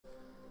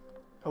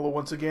Hello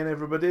once again,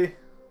 everybody.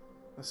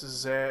 This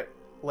is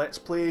Let's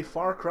Play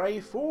Far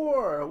Cry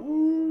 4.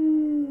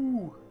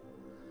 Woo!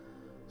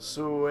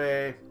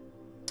 So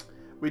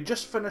we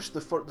just finished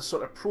the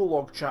sort of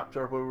prologue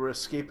chapter where we were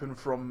escaping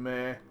from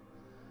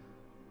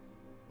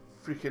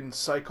freaking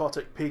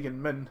psychotic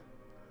Pagan Min.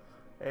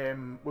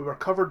 We were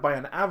covered by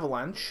an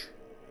avalanche,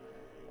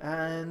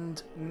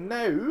 and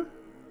now,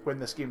 when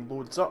this game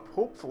loads up,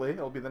 hopefully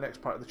it'll be the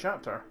next part of the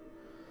chapter.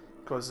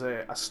 Because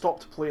I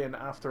stopped playing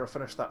after I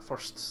finished that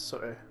first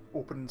sort of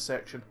opening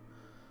section.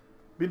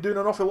 Been doing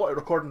an awful lot of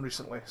recording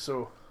recently,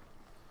 so...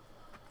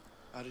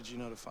 How did you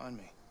know to find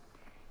me?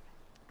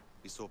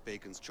 We saw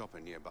Pagan's chopper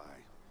nearby.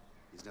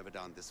 He's never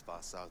down this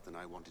far south, and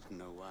I wanted to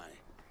know why.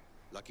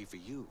 Lucky for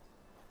you,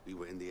 we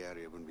were in the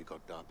area when we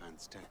got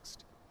Darpan's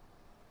text.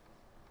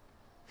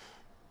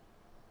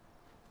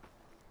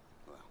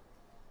 Well,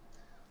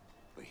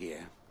 we're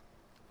here.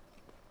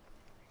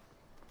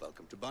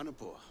 Welcome to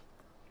Banapur,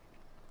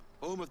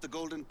 home of the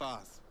Golden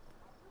Path.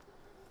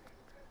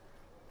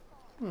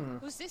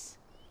 Who's this?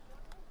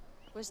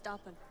 Where's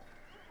Darpan?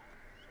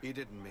 He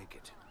didn't make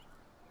it.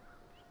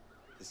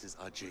 This is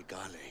Ajay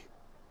Ghale,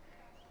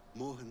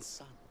 Mohan's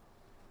son.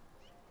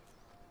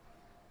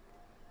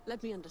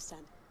 Let me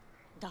understand.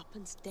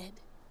 Darpan's dead?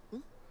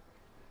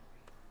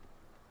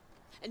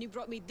 And you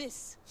brought me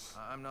this?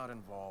 I'm not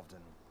involved in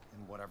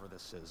whatever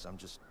this is. I'm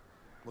just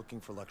looking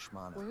for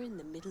Lakshmana. We're in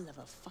the middle of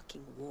a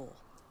fucking war.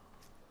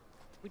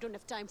 We don't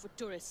have time for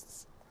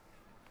tourists.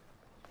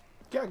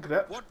 Get a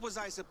grip. What was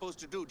I supposed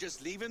to do?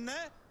 Just leave him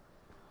there?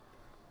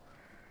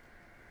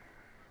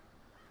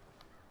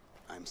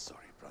 I'm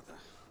sorry, brother.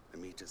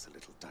 Amita's a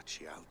little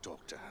touchy. I'll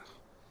talk to her.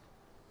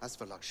 As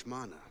for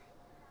Lakshmana,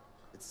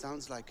 it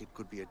sounds like it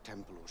could be a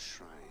temple or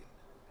shrine.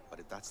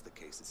 But if that's the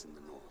case, it's in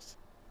the north.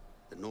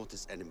 The north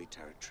is enemy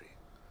territory,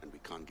 and we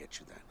can't get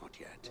you there, not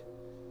yet.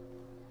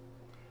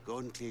 Go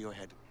and clear your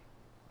head.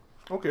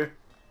 Okay.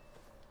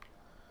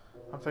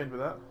 I'm fine with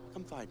that.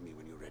 Come find me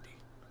when you're ready.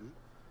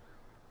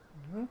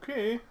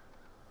 Okay.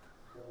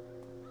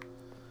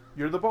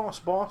 You're the boss,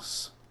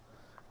 boss.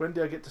 When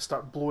do I get to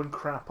start blowing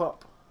crap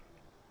up?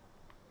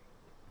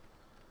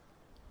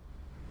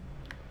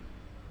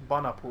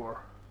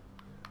 Banapur.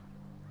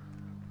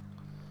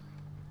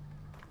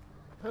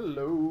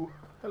 Hello.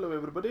 Hello,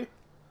 everybody.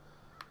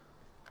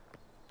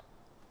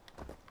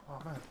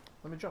 Oh, man.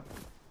 Let me jump.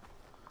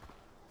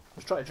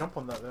 Let's try to jump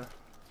on that there.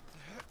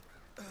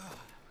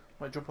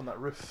 Might jump on that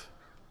roof.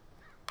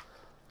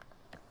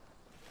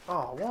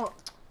 Oh,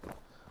 what?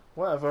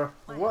 Whatever.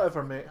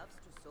 Whatever, mate. Loves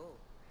to sew.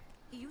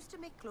 He used to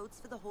make clothes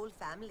for the whole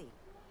family.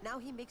 Now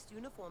he makes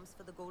uniforms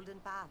for the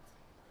Golden Path.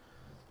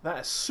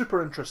 That is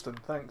super interesting.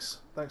 Thanks.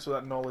 Thanks for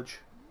that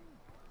knowledge.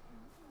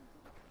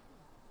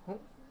 Oh.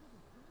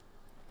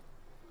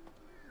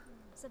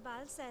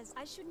 Sabal says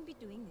I shouldn't be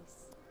doing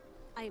this.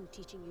 I am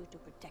teaching you to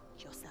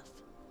protect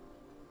yourself.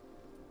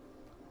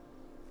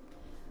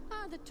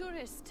 Ah, the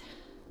tourist.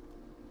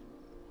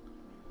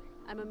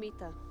 I'm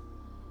Amita.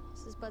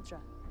 This is Bhadra.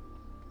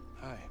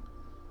 Hi.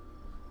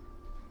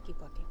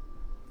 Keep working.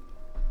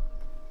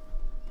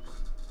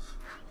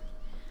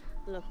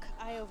 Look,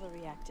 I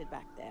overreacted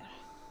back there.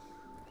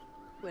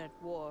 We're at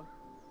war.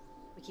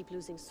 We keep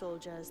losing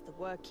soldiers. The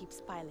work keeps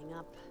piling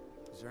up.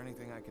 Is there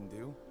anything I can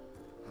do?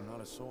 I'm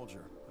not a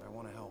soldier, but I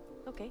want to help.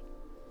 Okay.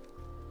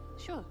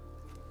 Sure.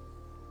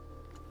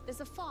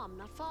 There's a farm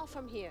not far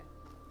from here.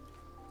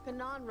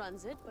 Kanan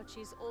runs it, but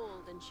she's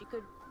old and she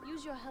could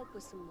use your help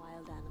with some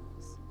wild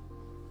animals.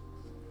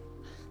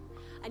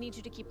 I need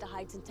you to keep the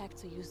hides intact,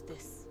 so use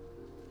this.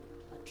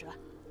 Bhadra.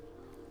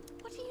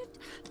 What are you...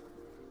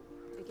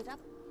 Pick it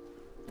up.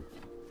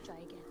 Try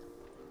again.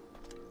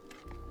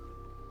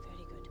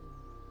 Very good.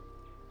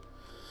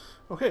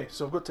 Okay,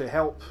 so I've got to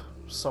help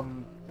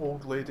some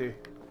old lady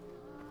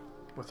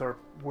with her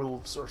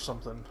wolves or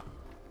something.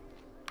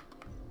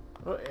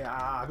 Oh,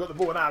 yeah, I got the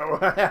bow and arrow.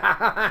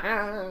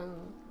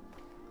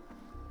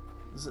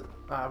 Is it?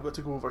 Ah, I've got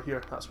to go over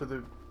here. That's where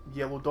the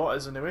yellow dot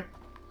is, anyway.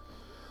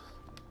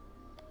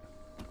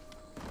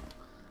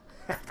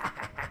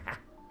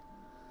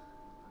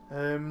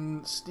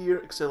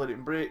 Steer, accelerate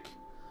and brake.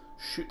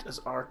 Shoot as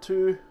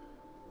R2.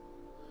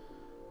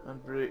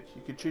 And brake.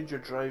 You can change your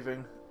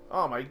driving.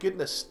 Oh my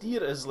goodness,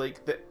 steer is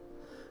like the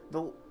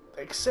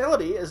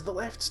accelerate is the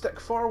left stick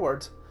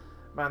forward.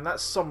 Man,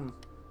 that's some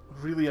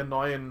really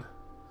annoying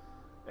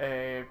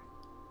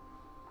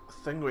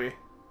thingy.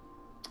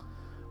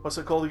 What's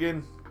it called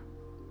again?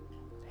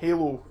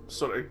 Halo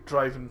sort of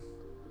driving.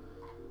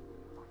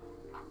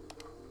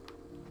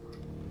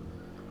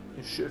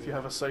 You shoot if you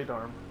have a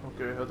sidearm.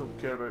 Okay, I don't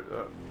care about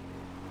that.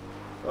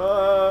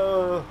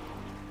 Oh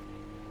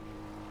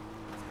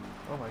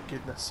my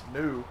goodness,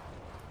 no.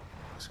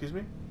 Excuse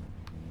me?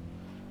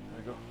 There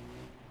we go.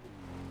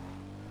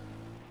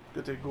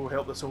 Good to go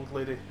help this old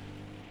lady.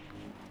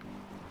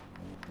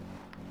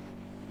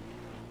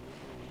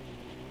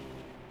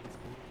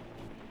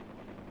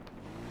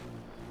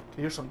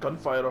 Can hear some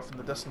gunfire off in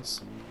the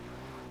distance.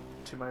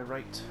 To my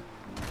right.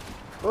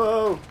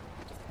 Whoa!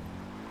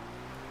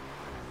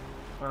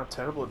 Man, I'm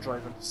terrible at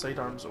driving.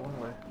 Sidearms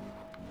only.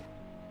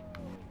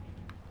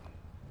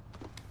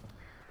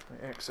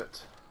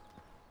 exit.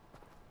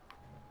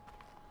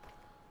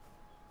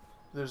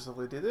 There's the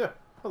lady there.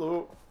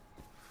 Hello.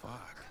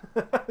 Fuck.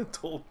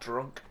 Total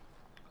drunk.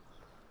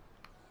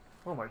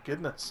 Oh my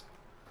goodness.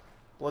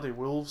 Bloody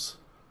wolves.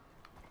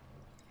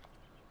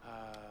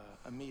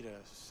 Amita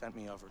sent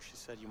me over. She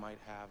said you might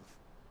have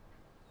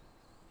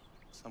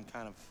some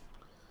kind of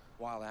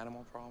wild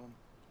animal problem.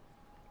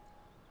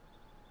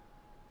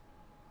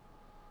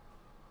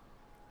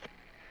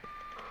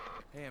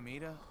 Hey,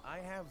 Amita, I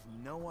have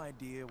no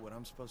idea what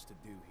I'm supposed to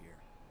do here.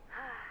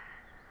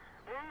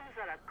 Wolves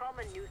are a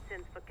common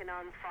nuisance for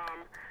Kanan's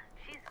farm.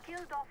 She's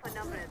killed off a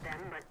number of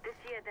them, but this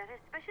year they're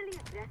especially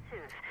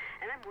aggressive,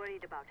 and I'm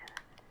worried about her.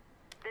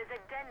 There's a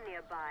den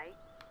nearby.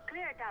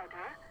 Clear it out,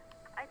 huh?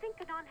 I think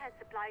Kanan has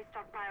supplies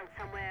stockpiled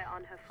somewhere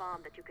on her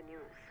farm that you can use.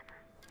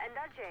 And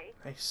Ajay,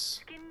 Nice.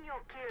 skin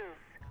your kills.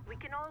 We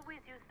can always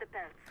use the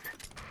pelts.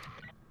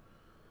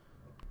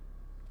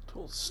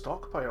 Total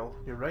stockpile.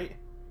 You're right.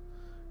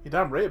 You're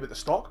damn right about the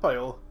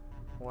stockpile.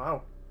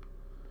 Wow.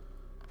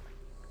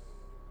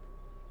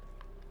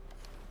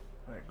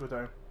 Right, go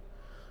down.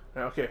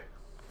 Right, okay.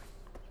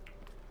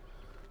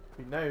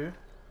 We now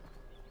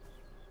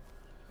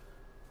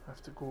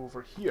have to go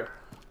over here.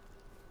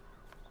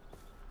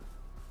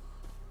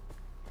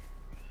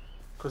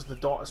 Because the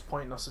dot is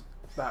pointing us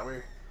that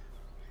way.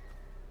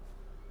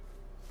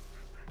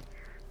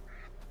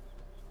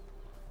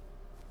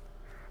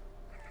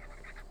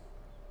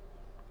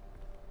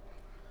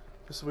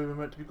 This is the way we're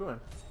meant to be going.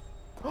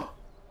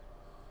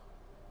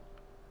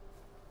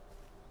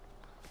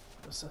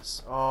 What's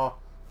this? Oh,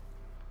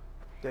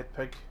 dead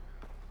pig.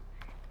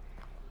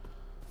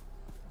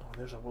 Oh,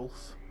 there's a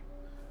wolf.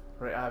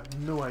 Right, I have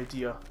no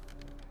idea.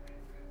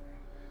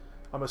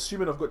 I'm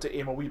assuming I've got to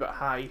aim a wee bit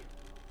high.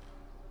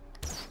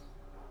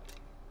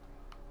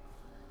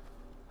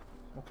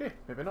 Okay,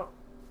 maybe not.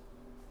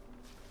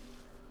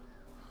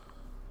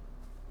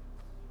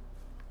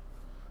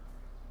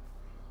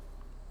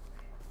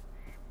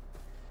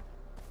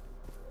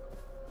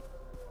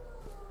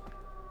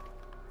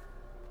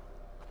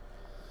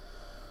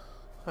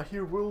 I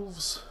hear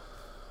wolves.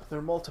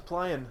 They're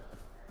multiplying.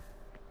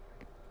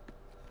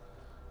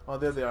 Oh,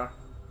 there they are.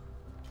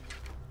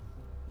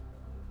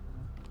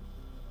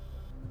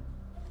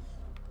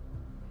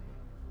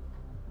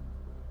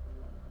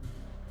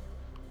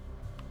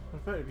 There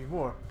better be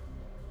more.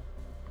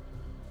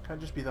 Can't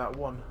just be that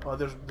one. Oh,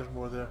 there's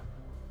more there.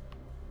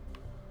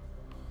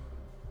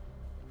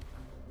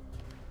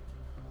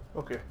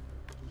 Okay.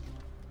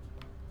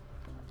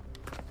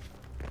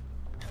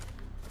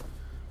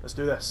 Let's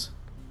do this.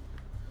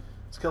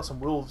 Let's kill some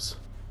wolves.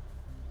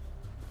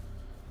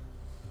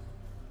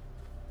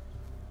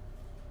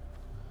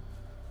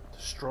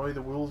 Destroy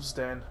the wolves'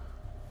 den.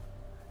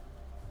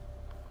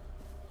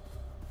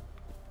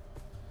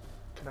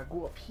 Can I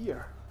go up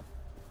here?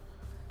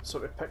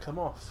 Sort of pick them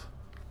off.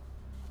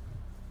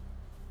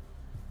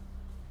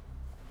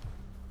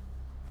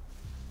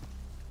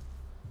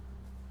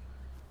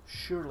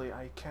 Surely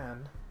I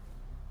can.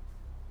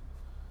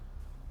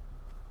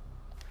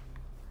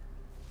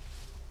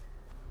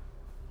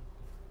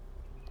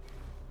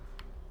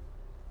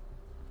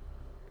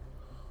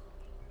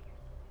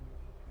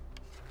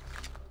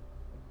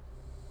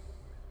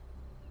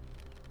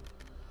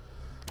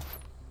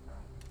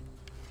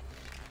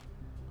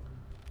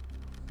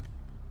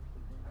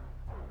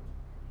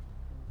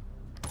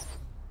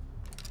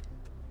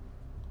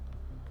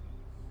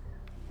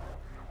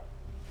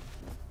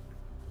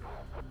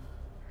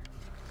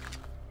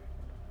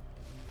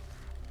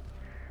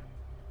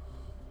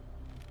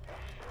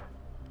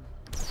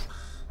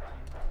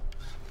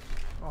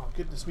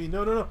 Goodness me,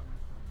 no, no, no.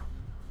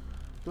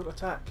 Don't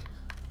attack.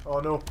 Oh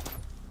no.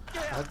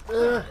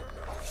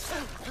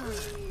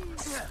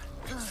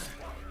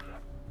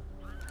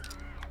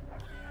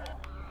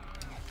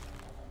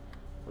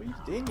 What are you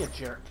doing, you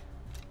jerk?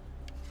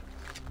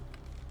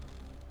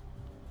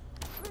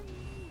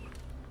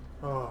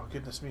 Oh,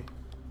 goodness me.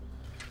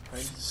 I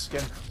need to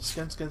skin.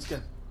 Skin, skin,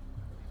 skin.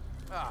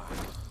 Ah.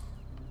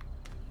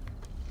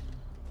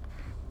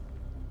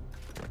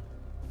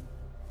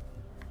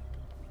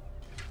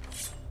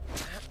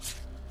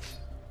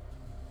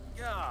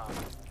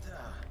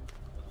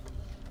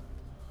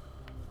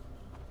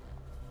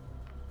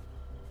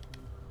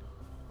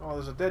 Oh,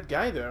 there's a dead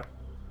guy there.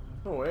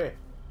 No way.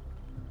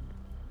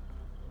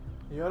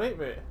 You alright,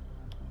 mate?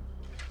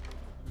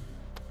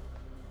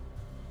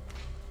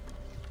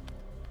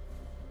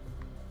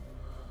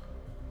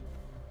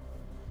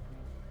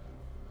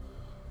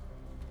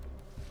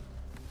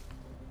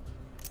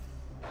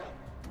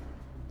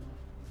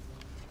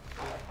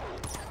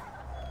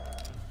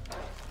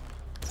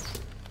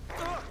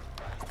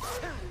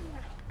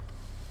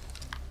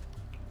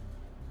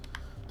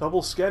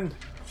 Double skin.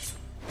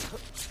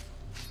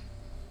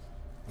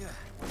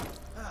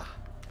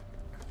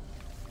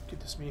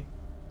 Goodness me.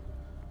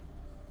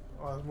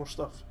 Oh, there's more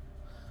stuff.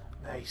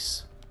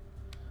 Nice.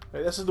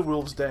 Right, this is the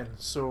wolves' den,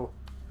 so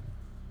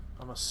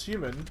I'm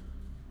assuming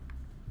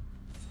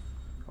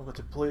I'm going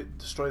to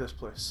destroy this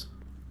place.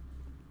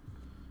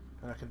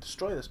 And I can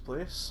destroy this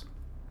place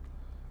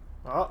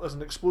Ah, there's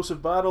an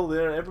explosive barrel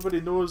there.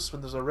 Everybody knows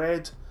when there's a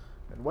red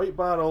and white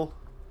barrel.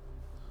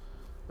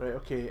 Right,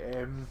 okay,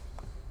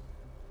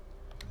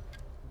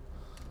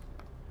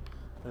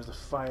 there's the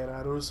fire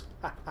arrows.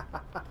 Is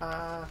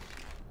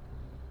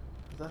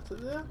that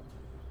it there?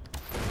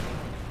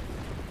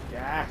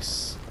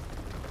 Yes!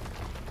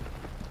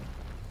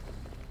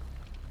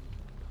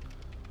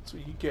 That's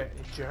what you get,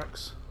 you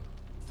jerks.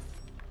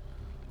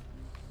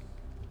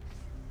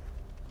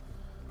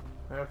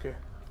 Right, okay,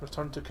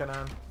 return to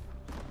Canaan.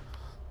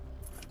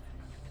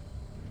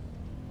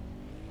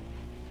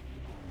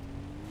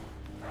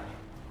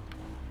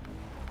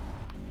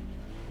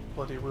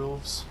 Bloody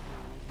wolves.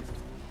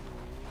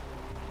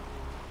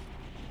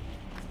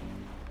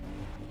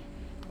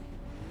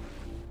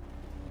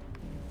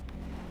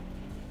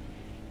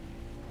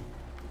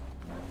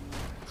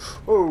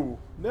 Oh,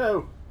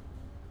 no!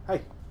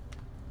 Hey!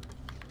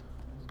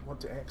 I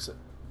want to exit.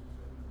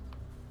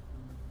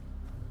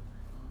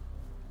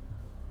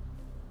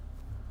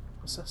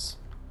 What's this?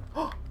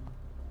 Oh!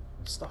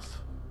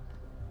 Stuff.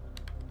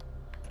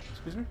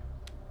 Excuse me?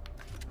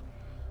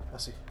 I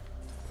see.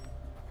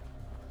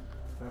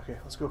 Okay,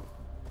 let's go.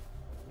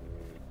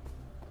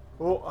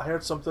 Oh, I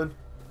heard something.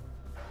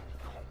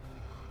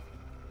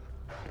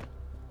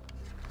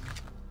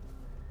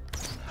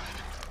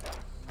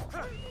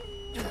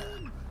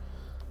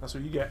 That's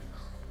what you get.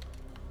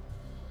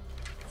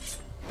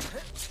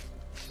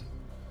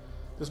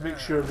 Just make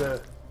sure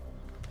the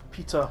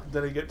PETA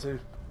didn't get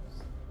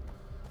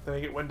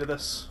wind of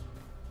this.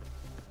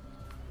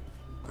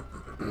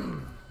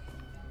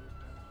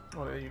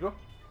 Oh, there you go.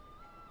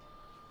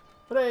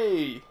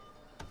 Hooray!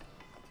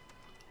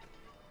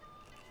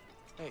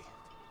 Hey.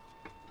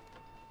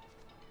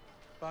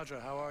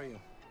 Badra, how are you?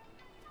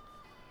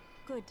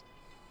 Good.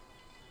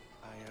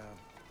 I,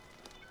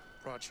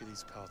 brought you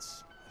these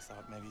pelts. I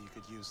thought maybe you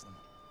could use them.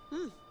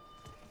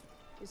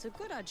 These are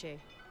good, Ajay.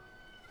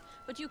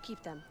 But you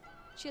keep them.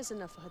 She has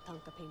enough for her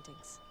Tanka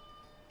paintings.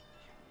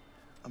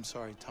 I'm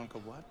sorry, Tanka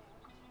what?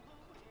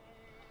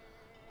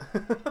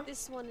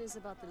 This one is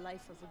about the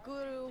life of a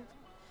guru.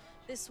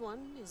 This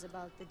one is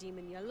about the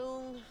demon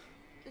Yalung.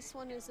 This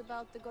one is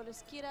about the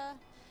goddess Kyrat.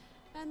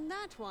 And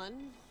that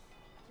one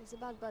is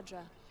about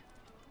Badra,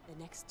 the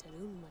next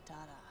Tarun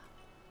Matara.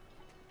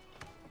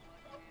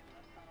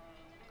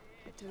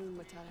 The Tarun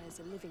Matara is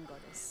a living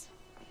goddess,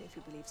 if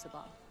you believe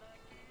Sabal.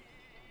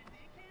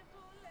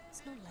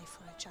 It's no life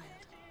for a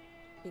child,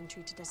 being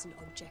treated as an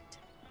object,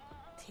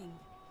 thing.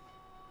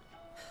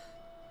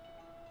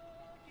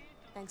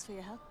 Thanks for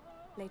your help.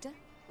 Later,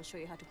 I'll show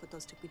you how to put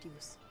those to good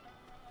use.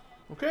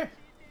 Okay.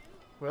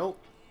 Well,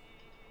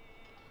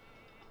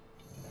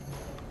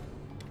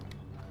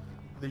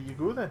 there you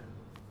go then.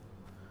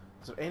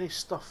 Is there any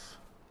stuff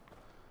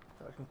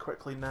that I can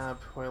quickly nab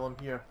while I'm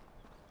here?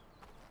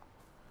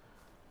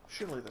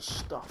 Surely there's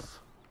stuff.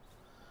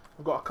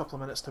 I've got a couple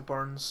of minutes to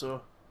burn,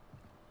 so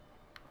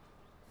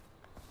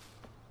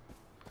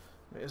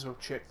may as well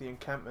check the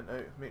encampment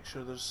out, make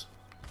sure there's...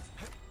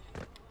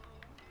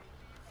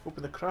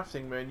 Open the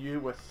crafting menu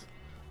with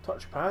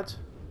touchpad.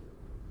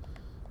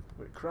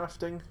 Wait,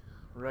 crafting.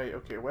 Right,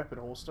 okay, weapon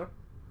holster.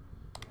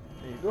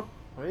 There you go.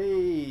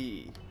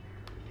 Hey!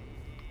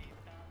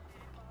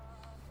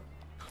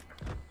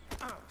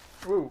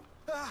 Whoa!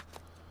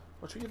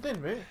 Watch what you're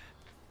doing, mate.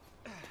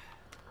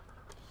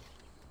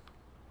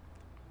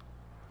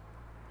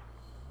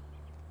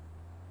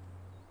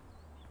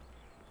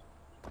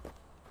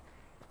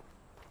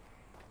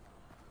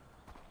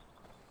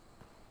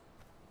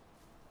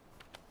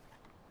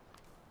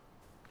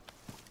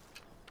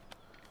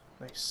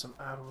 Nice, some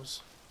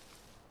arrows.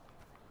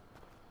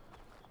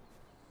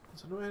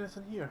 Is there no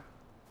anything here?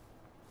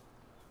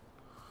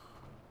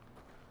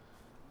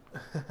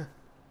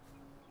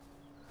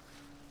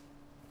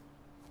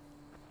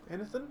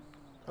 Anything?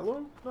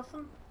 Hello?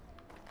 Nothing?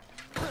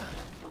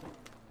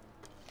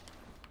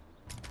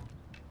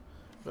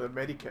 With a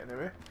medikit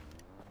anyway.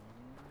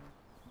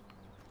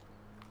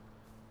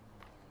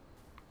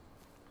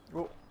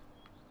 Oh.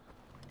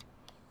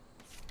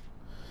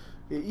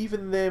 Yeah,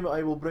 even them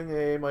I will bring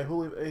my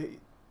holy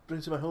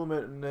bring to my holy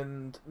mountain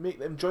and make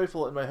them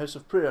joyful in my house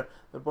of prayer.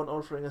 Their burnt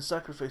offering and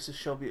sacrifices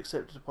shall be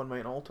accepted upon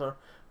mine altar,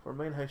 for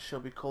mine house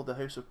shall be called the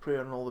house of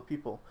prayer in all the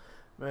people.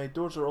 My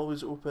doors are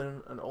always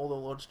open, and all the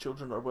Lord's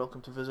children are welcome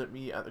to visit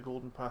me at the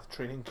Golden Path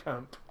training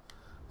camp.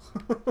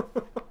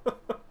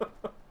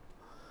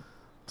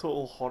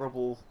 Total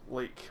horrible,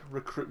 like,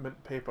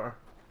 recruitment paper.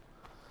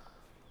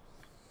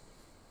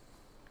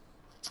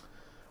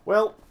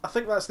 Well, I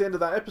think that's the end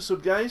of that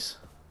episode, guys.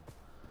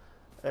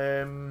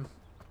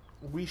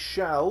 We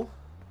shall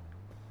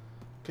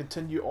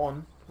continue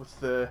on with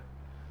the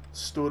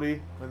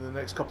story in the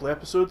next couple of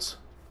episodes.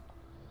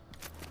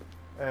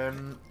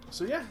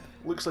 So yeah,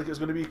 looks like it's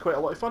going to be quite a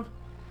lot of fun.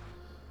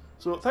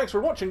 So thanks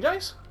for watching,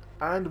 guys,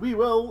 and we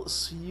will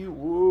see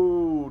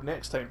you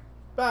next time.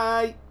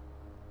 Bye!